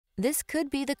This could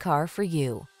be the car for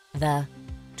you. The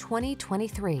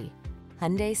 2023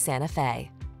 Hyundai Santa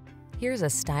Fe. Here's a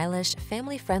stylish,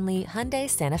 family-friendly Hyundai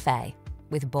Santa Fe.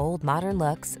 With bold, modern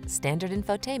looks, standard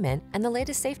infotainment, and the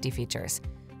latest safety features.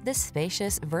 This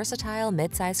spacious, versatile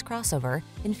midsize crossover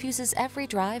infuses every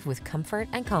drive with comfort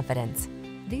and confidence.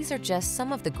 These are just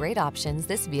some of the great options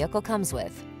this vehicle comes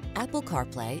with: Apple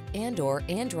CarPlay and/or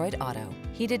Android Auto,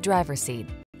 heated driver's seat,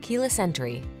 keyless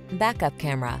entry, backup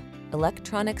camera,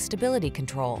 electronic stability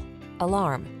control,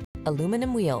 alarm,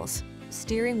 aluminum wheels,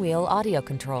 steering wheel audio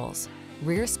controls,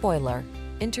 rear spoiler,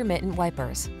 intermittent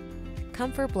wipers.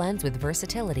 Comfort blends with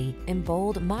versatility in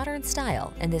bold, modern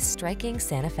style in this striking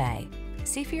Santa Fe.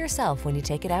 See for yourself when you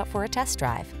take it out for a test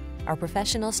drive. Our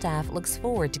professional staff looks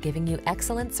forward to giving you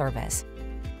excellent service.